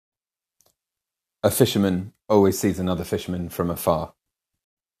A fisherman always sees another fisherman from afar.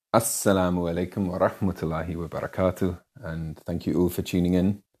 Assalamu alaikum wa rahmatullahi wa barakatuh, and thank you all for tuning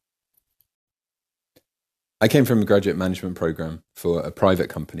in. I came from a graduate management program for a private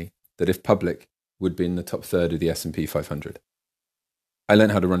company that, if public, would be in the top third of the S&P 500. I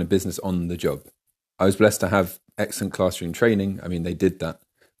learned how to run a business on the job. I was blessed to have excellent classroom training. I mean, they did that.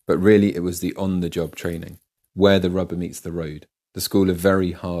 But really, it was the on-the-job training, where the rubber meets the road, the school of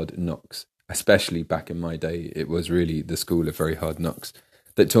very hard knocks. Especially back in my day, it was really the school of very hard knocks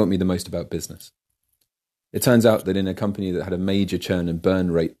that taught me the most about business. It turns out that in a company that had a major churn and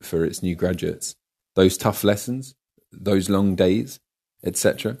burn rate for its new graduates, those tough lessons, those long days,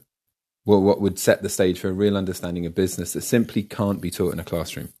 etc., were what would set the stage for a real understanding of business that simply can't be taught in a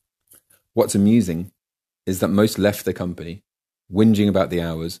classroom. What's amusing is that most left the company whinging about the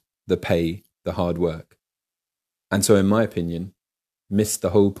hours, the pay, the hard work. And so, in my opinion, missed the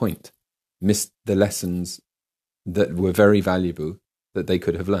whole point. Missed the lessons that were very valuable that they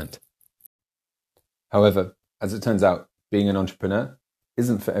could have learnt. However, as it turns out, being an entrepreneur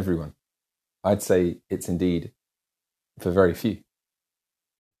isn't for everyone. I'd say it's indeed for very few.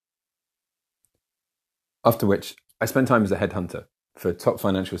 After which, I spent time as a headhunter for top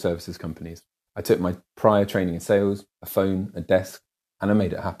financial services companies. I took my prior training in sales, a phone, a desk, and I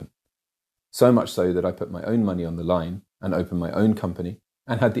made it happen. So much so that I put my own money on the line and opened my own company,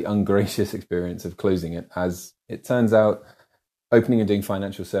 and had the ungracious experience of closing it. As it turns out, opening and doing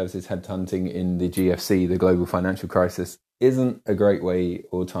financial services headhunting in the GFC, the global financial crisis, isn't a great way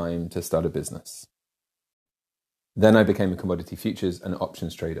or time to start a business. Then I became a commodity futures and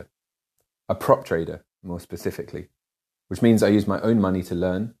options trader, a prop trader more specifically, which means I use my own money to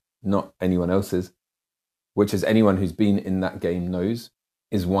learn, not anyone else's, which, as anyone who's been in that game knows,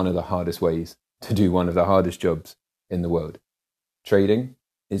 is one of the hardest ways to do one of the hardest jobs in the world. Trading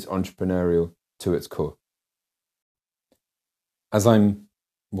is entrepreneurial to its core. As I'm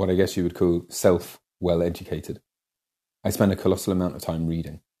what I guess you would call well-educated, I spend a colossal amount of time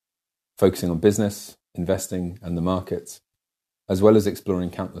reading, focusing on business, investing, and the markets, as well as exploring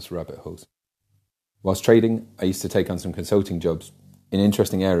countless rabbit holes. Whilst trading, I used to take on some consulting jobs in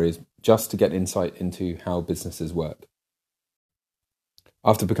interesting areas just to get insight into how businesses work.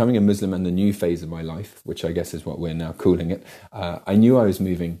 After becoming a Muslim and the new phase of my life, which I guess is what we're now calling it, I knew I was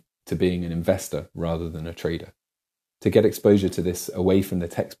moving to being an investor rather than a trader. To get exposure to this away from the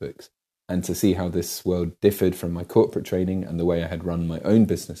textbooks and to see how this world differed from my corporate training and the way I had run my own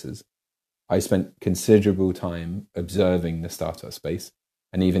businesses, I spent considerable time observing the startup space,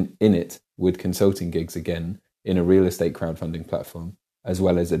 and even in it with consulting gigs again in a real estate crowdfunding platform, as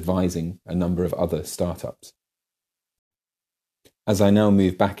well as advising a number of other startups. As I now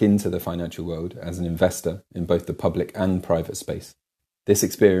move back into the financial world as an investor in both the public and private space, this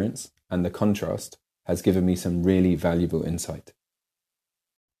experience and the contrast has given me some really valuable insight.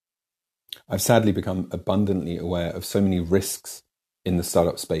 I've sadly become abundantly aware of so many risks in the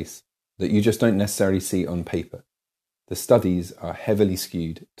startup space that you just don't necessarily see on paper. The studies are heavily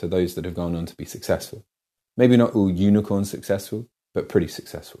skewed to those that have gone on to be successful. Maybe not all unicorn successful, but pretty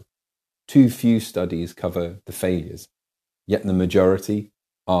successful. Too few studies cover the failures, yet the majority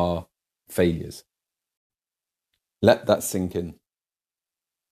are failures. Let that sink in.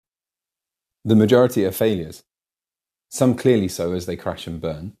 The majority are failures. Some clearly so as they crash and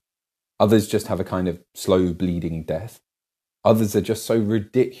burn. Others just have a kind of slow bleeding death. Others are just so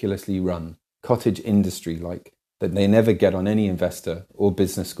ridiculously run, cottage industry-like, that they never get on any investor or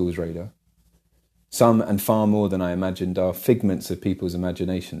business school's radar. Some, and far more than I imagined, are figments of people's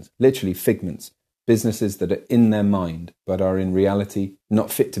imaginations, literally figments, businesses that are in their mind but are in reality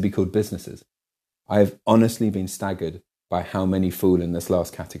not fit to be called businesses. I have honestly been staggered by how many fall in this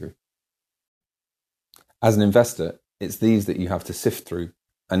last category. As an investor, it's these that you have to sift through,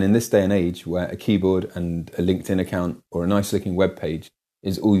 and in this day and age where a keyboard and a LinkedIn account or a nice looking web page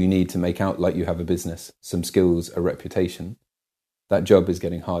is all you need to make out like you have a business, some skills, a reputation, that job is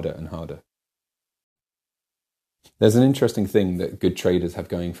getting harder and harder. There's an interesting thing that good traders have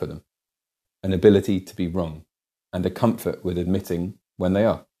going for them: an ability to be wrong, and a comfort with admitting when they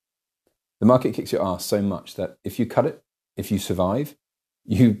are. The market kicks your ass so much that if you cut it, if you survive,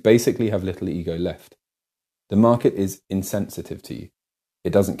 you basically have little ego left. The market is insensitive to you.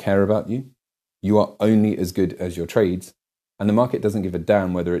 It doesn't care about you. You are only as good as your trades, and the market doesn't give a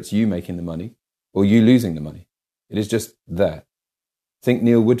damn whether it's you making the money or you losing the money. It is just there. Think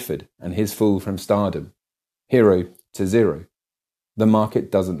Neil Woodford and his fall from stardom, hero to zero. The market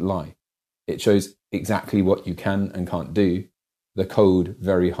doesn't lie. It shows exactly what you can and can't do, the cold,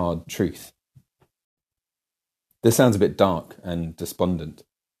 very hard truth. This sounds a bit dark and despondent,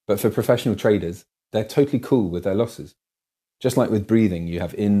 but for professional traders, they're totally cool with their losses. Just like with breathing, you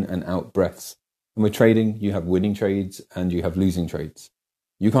have in and out breaths. And with trading, you have winning trades and you have losing trades.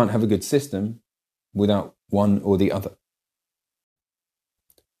 You can't have a good system without one or the other.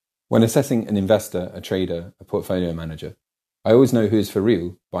 When assessing an investor, a trader, a portfolio manager, I always know who is for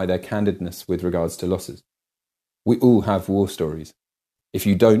real by their candidness with regards to losses. We all have war stories. If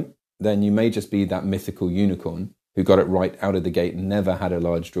you don't, then you may just be that mythical unicorn who got it right out of the gate and never had a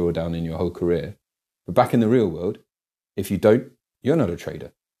large drawdown in your whole career. But back in the real world, if you don't, you're not a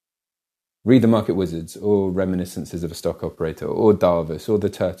trader. Read The Market Wizards or Reminiscences of a Stock Operator or Davos or The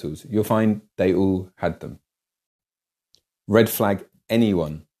Turtles. You'll find they all had them. Red flag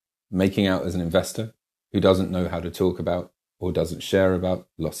anyone making out as an investor who doesn't know how to talk about or doesn't share about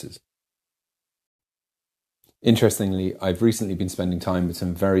losses. Interestingly, I've recently been spending time with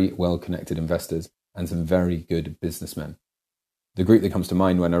some very well-connected investors and some very good businessmen. The group that comes to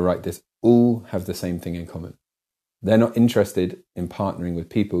mind when I write this all have the same thing in common. They're not interested in partnering with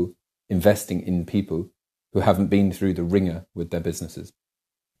people, investing in people who haven't been through the ringer with their businesses.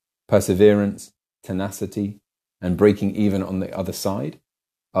 Perseverance, tenacity, and breaking even on the other side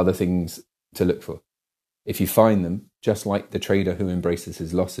are the things to look for. If you find them, just like the trader who embraces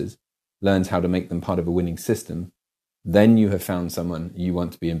his losses, learns how to make them part of a winning system, then you have found someone you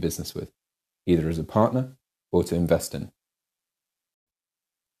want to be in business with, either as a partner or to invest in.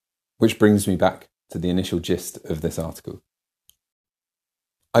 Which brings me back to the initial gist of this article.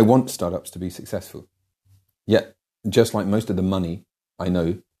 I want startups to be successful. Yet, just like most of the money I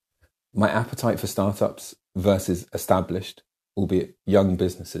know, my appetite for startups versus established, albeit young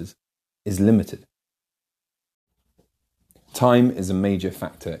businesses, is limited. Time is a major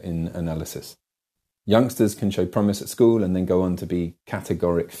factor in analysis. Youngsters can show promise at school and then go on to be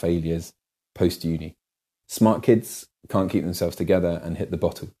categoric failures post-uni. Smart kids can't keep themselves together and hit the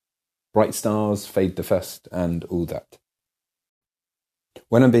bottle. Bright stars fade the first and all that.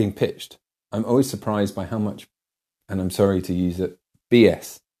 When I'm being pitched, I'm always surprised by how much, and I'm sorry to use it,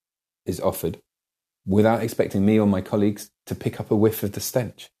 BS is offered without expecting me or my colleagues to pick up a whiff of the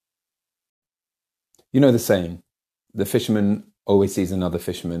stench. You know the saying, the fisherman always sees another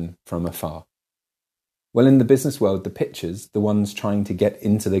fisherman from afar. Well, in the business world, the pitchers, the ones trying to get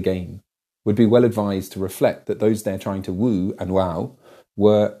into the game, would be well advised to reflect that those they're trying to woo and wow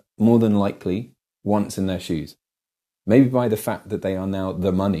were more than likely once in their shoes. Maybe by the fact that they are now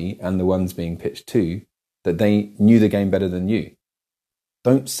the money and the ones being pitched to, that they knew the game better than you.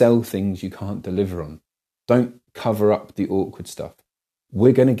 Don't sell things you can't deliver on. Don't cover up the awkward stuff.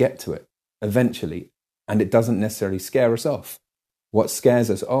 We're going to get to it eventually, and it doesn't necessarily scare us off. What scares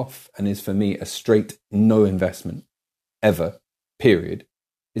us off, and is for me a straight no investment, ever, period,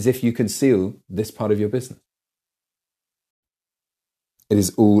 is if you conceal this part of your business. It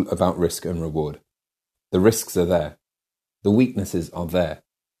is all about risk and reward. The risks are there. The weaknesses are there.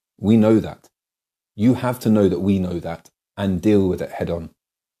 We know that. You have to know that we know that and deal with it head on.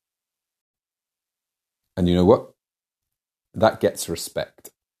 And you know what? That gets respect.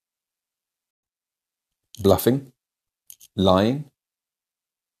 Bluffing, lying,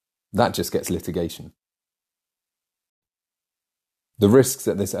 that just gets litigation. The risks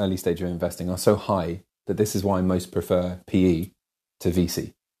at this early stage of investing are so high that this is why most prefer PE to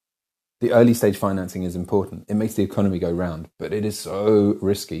VC. The early stage financing is important. It makes the economy go round, but it is so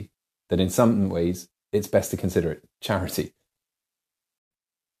risky that in some ways it's best to consider it charity.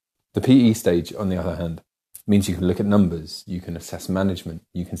 The PE stage, on the other hand, means you can look at numbers, you can assess management,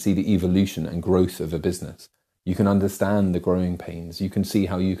 you can see the evolution and growth of a business, you can understand the growing pains, you can see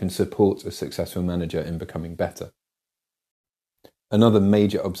how you can support a successful manager in becoming better. Another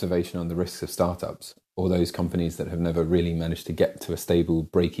major observation on the risks of startups, or those companies that have never really managed to get to a stable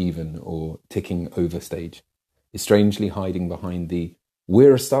break-even or ticking over stage, is strangely hiding behind the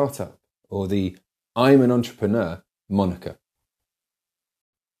 "we're a startup" or the "I'm an entrepreneur" moniker.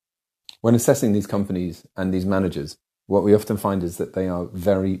 When assessing these companies and these managers, what we often find is that they are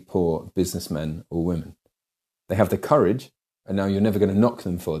very poor businessmen or women. They have the courage, and now you're never going to knock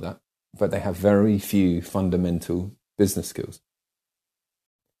them for that, but they have very few fundamental business skills.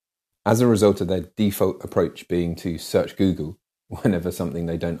 As a result of their default approach being to search Google whenever something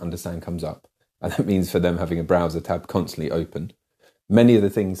they don't understand comes up, and that means for them having a browser tab constantly open, many of the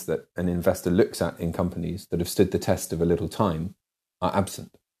things that an investor looks at in companies that have stood the test of a little time are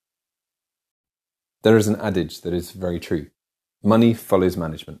absent. There is an adage that is very true. Money follows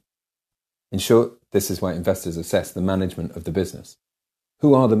management. In short, this is why investors assess the management of the business.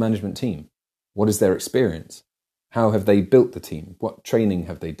 Who are the management team? What is their experience? How have they built the team? What training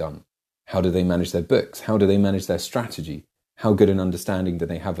have they done? How do they manage their books? How do they manage their strategy? How good an understanding do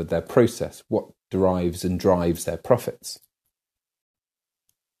they have of their process? What derives and drives their profits?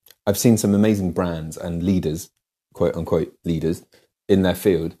 I've seen some amazing brands and leaders, quote unquote leaders, in their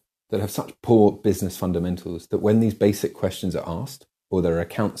field that have such poor business fundamentals that when these basic questions are asked or their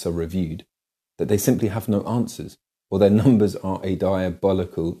accounts are reviewed, that they simply have no answers or their numbers are a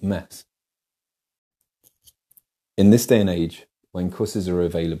diabolical mess. In this day and age, when courses are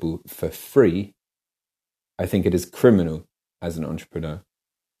available for free, I think it is criminal as an entrepreneur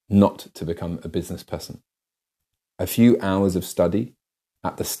not to become a business person. A few hours of study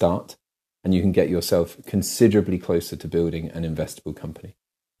at the start, and you can get yourself considerably closer to building an investable company.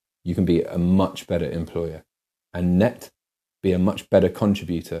 You can be a much better employer and net be a much better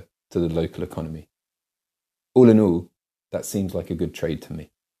contributor to the local economy. All in all, that seems like a good trade to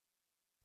me.